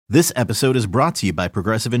This episode is brought to you by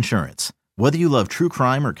Progressive Insurance. Whether you love true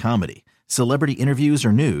crime or comedy, celebrity interviews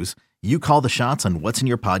or news, you call the shots on what's in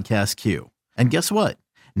your podcast queue. And guess what?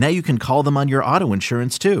 Now you can call them on your auto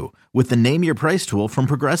insurance too with the Name Your Price tool from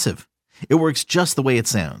Progressive. It works just the way it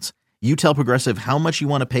sounds. You tell Progressive how much you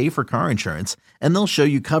want to pay for car insurance, and they'll show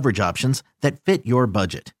you coverage options that fit your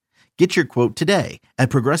budget. Get your quote today at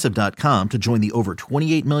Progressive.com to join the over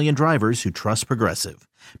 28 million drivers who trust Progressive.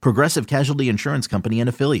 Progressive Casualty Insurance Company and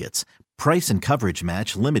Affiliates. Price and coverage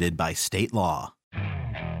match limited by state law.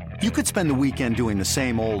 You could spend the weekend doing the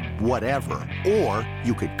same old whatever, or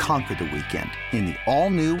you could conquer the weekend in the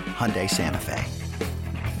all-new Hyundai Santa Fe.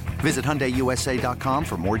 Visit HyundaiUSA.com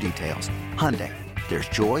for more details. Hyundai, there's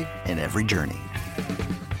joy in every journey.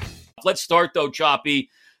 Let's start, though, Choppy.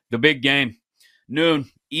 The big game. Noon,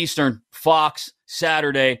 Eastern, Fox,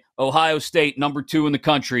 Saturday, Ohio State, number 2 in the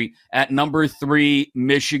country, at number 3,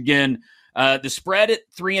 Michigan. The spread at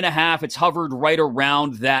 3.5, it's hovered right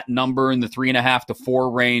around that number in the 3.5 to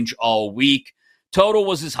 4 range all week. Total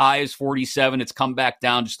was as high as 47. It's come back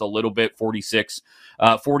down just a little bit, 46,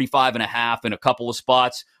 45.5 in a couple of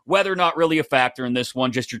spots. Weather not really a factor in this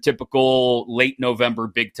one, just your typical late November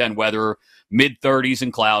Big Ten weather, mid-30s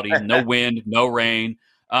and cloudy, no wind, no rain.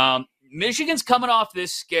 Michigan's coming off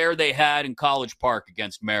this scare they had in College Park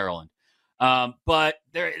against Maryland. But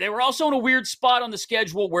they were also in a weird spot on the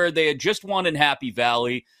schedule where they had just won in Happy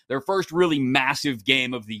Valley, their first really massive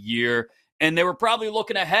game of the year, and they were probably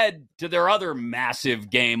looking ahead to their other massive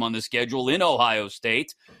game on the schedule in Ohio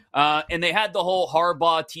State. And they had the whole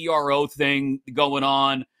Harbaugh TRO thing going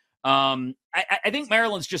on. I think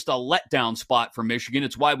Maryland's just a letdown spot for Michigan.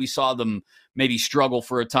 It's why we saw them maybe struggle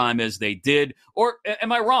for a time as they did. Or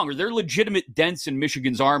am I wrong? Are there legitimate dents in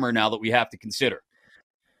Michigan's armor now that we have to consider?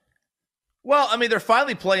 Well, I mean, they're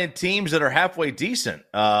finally playing teams that are halfway decent.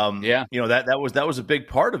 Yeah. You know, that was a big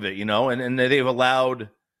part of it, you know, and they've allowed,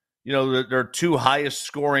 you know, their 2 highest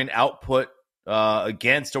scoring output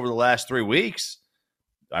against over the last 3 weeks.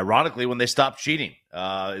 Ironically, when they stopped cheating.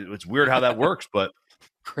 It's weird how that works, but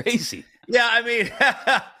crazy. Yeah, I mean,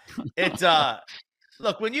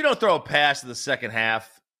 look, when you don't throw a pass in the second half,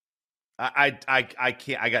 I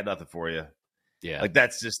can't. I got nothing for you. Yeah, like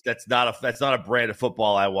that's not a brand of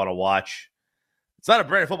football I want to watch. It's not a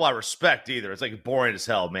brand of football I respect either. It's like boring as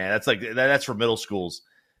hell, man. That's for middle schools.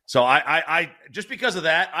 So I just because of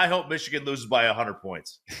that, I hope Michigan loses by 100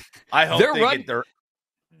 points. I hope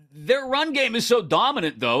their run game is so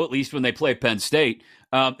dominant, though, at least when they play Penn State,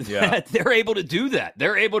 that they're able to do that.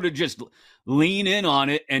 They're able to just lean in on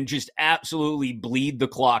it and just absolutely bleed the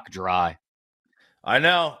clock dry. I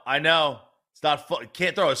know. It's not fun.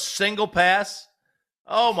 Can't throw a single pass.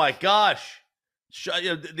 Oh, my gosh.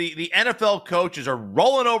 The NFL coaches are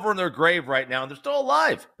rolling over in their grave right now, and they're still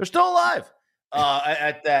alive.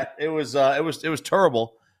 At that, it was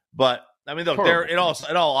terrible. But I mean, look, they're in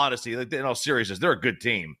all honesty, like in all seriousness, they're a good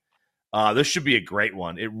team. This should be a great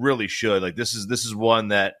one. It really should. Like this is one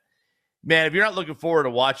that, man, if you're not looking forward to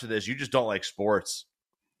watching this, you just don't like sports.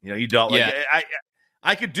 You know, you don't. Like,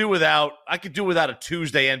 I could do without a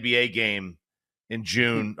Tuesday NBA game in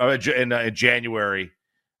June or in January.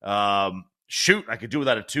 Shoot, I could do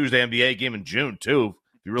without a Tuesday NBA game in June too.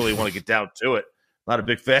 If you really want to get down to it, not a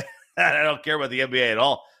big fan. I don't care about the NBA at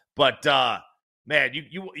all. But man,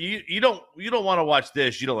 you don't want to watch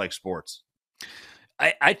this. You don't like sports.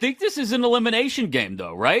 I think this is an elimination game,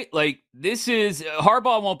 though, right? Like, this is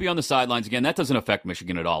Harbaugh won't be on the sidelines again. That doesn't affect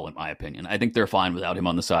Michigan at all, in my opinion. I think they're fine without him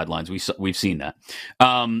on the sidelines. We've seen that.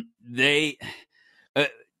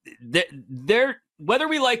 They're whether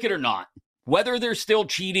we like it or not, whether they're still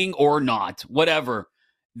cheating or not, whatever,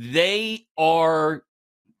 they are.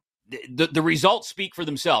 The results speak for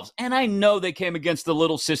themselves. And I know they came against the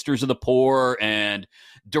Little Sisters of the Poor and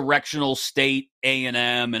Directional State,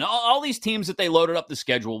 A&M, and all these teams that they loaded up the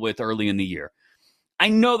schedule with early in the year. I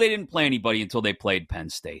know they didn't play anybody until they played Penn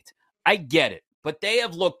State. I get it. But they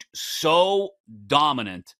have looked so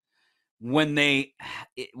dominant when they've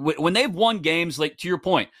won games, like to your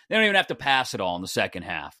point, they don't even have to pass it all in the second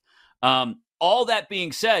half. All that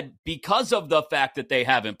being said, because of the fact that they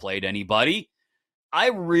haven't played anybody, I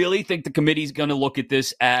really think the committee's going to look at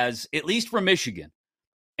this as, at least for Michigan,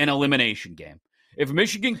 an elimination game. If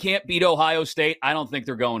Michigan can't beat Ohio State, I don't think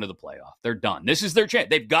they're going to the playoff. They're done. This is their chance.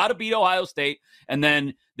 They've got to beat Ohio State, and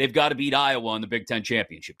then they've got to beat Iowa in the Big Ten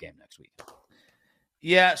championship game next week.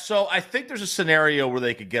 Yeah, so I think there's a scenario where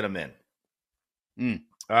they could get them in.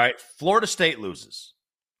 All right, Florida State loses.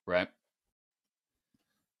 Right.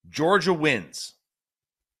 Georgia wins.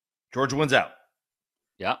 Georgia wins out.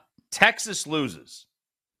 Yeah. Texas loses.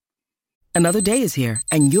 Another day is here,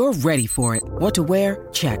 and you're ready for it. What to wear?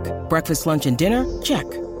 Check. Breakfast, lunch, and dinner? Check.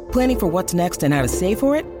 Planning for what's next and how to save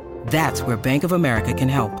for it? That's where Bank of America can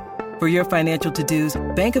help. For your financial to-dos,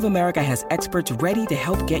 Bank of America has experts ready to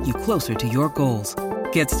help get you closer to your goals.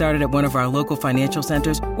 Get started at one of our local financial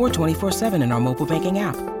centers or 24/7 in our mobile banking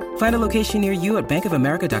app. Find a location near you at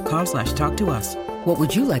bankofamerica.com/talktous. What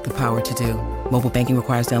would you like the power to do? Mobile banking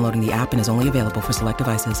requires downloading the app and is only available for select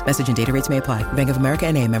devices. Message and data rates may apply. Bank of America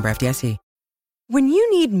N.A., member FDIC. When you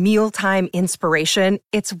need mealtime inspiration,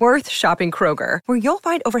 it's worth shopping Kroger, where you'll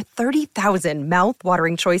find over 30,000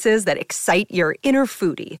 mouth-watering choices that excite your inner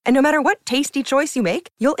foodie. And no matter what tasty choice you make,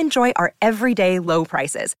 you'll enjoy our everyday low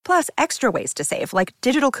prices, plus extra ways to save, like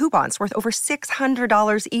digital coupons worth over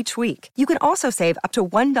 $600 each week. You can also save up to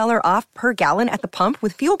 $1 off per gallon at the pump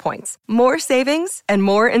with fuel points. More savings and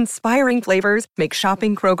more inspiring flavors make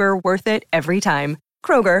shopping Kroger worth it every time.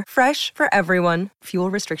 Kroger, fresh for everyone.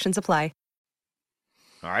 Fuel restrictions apply.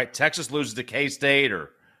 All right, Texas loses to K-State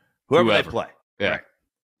or whoever they play. Yeah. Right.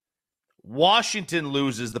 Washington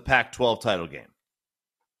loses the Pac-12 title game.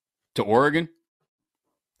 To Oregon?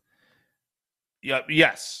 Yeah,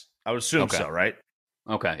 yes, I would assume so, right?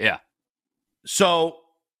 Okay, yeah. So,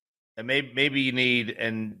 and maybe you need,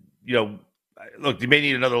 and look, you may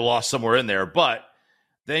need another loss somewhere in there, but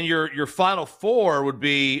then your Final Four would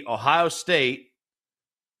be Ohio State,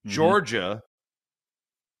 Georgia.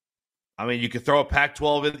 I mean, you could throw a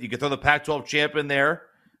Pac-12 in. You could throw the Pac-12 champ in there,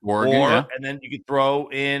 Oregon, and then you could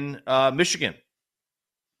throw in Michigan.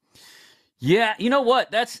 Yeah, you know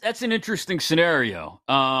what? That's an interesting scenario.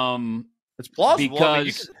 It's plausible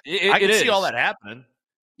because I can see all that happening.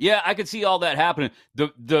 Yeah, I could see all that happening.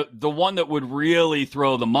 The one that would really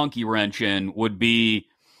throw the monkey wrench in would be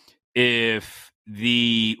if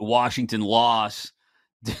the Washington loss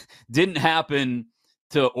didn't happen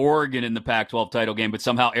to Oregon in the Pac-12 title game, but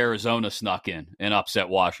somehow Arizona snuck in and upset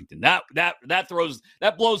Washington. That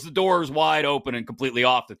blows the doors wide open and completely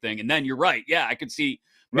off the thing. And then you're right. Yeah, I could see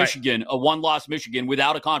Michigan, a one-loss Michigan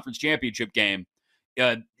without a conference championship game,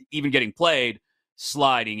 even getting played,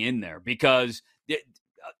 sliding in there. Because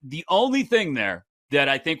the only thing there that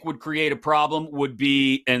I think would create a problem would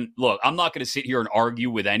be, and look, I'm not going to sit here and argue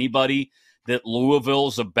with anybody that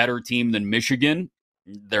Louisville's a better team than Michigan.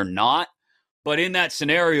 They're not. But in that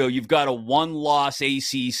scenario, you've got a one-loss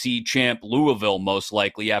ACC champ Louisville, most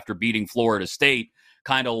likely, after beating Florida State,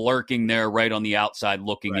 kind of lurking there right on the outside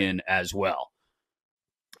looking in as well.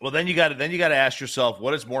 Well, then you got to ask yourself,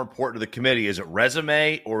 what is more important to the committee? Is it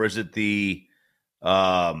resume or is it the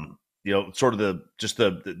sort of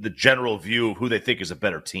the general view of who they think is a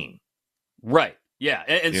better team? Right. Yeah.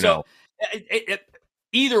 And so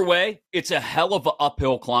either way, it's a hell of an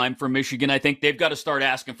uphill climb for Michigan. I think they've got to start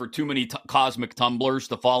asking for too many cosmic tumblers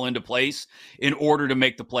to fall into place in order to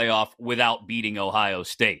make the playoff without beating Ohio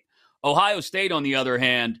State. Ohio State, on the other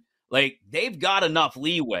hand, they've got enough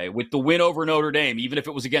leeway with the win over Notre Dame, even if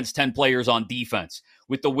it was against 10 players on defense,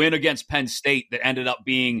 with the win against Penn State that ended up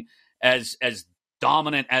being as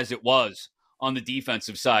dominant as it was on the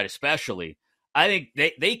defensive side, especially. I think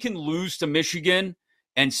they can lose to Michigan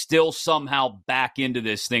and still somehow back into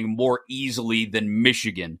this thing more easily than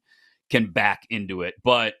Michigan can back into it.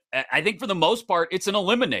 But I think for the most part, it's an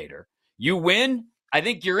eliminator. You win, I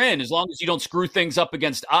think you're in, as long as you don't screw things up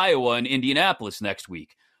against Iowa and Indianapolis next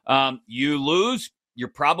week. You lose, you're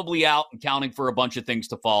probably out and counting for a bunch of things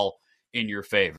to fall in your favor.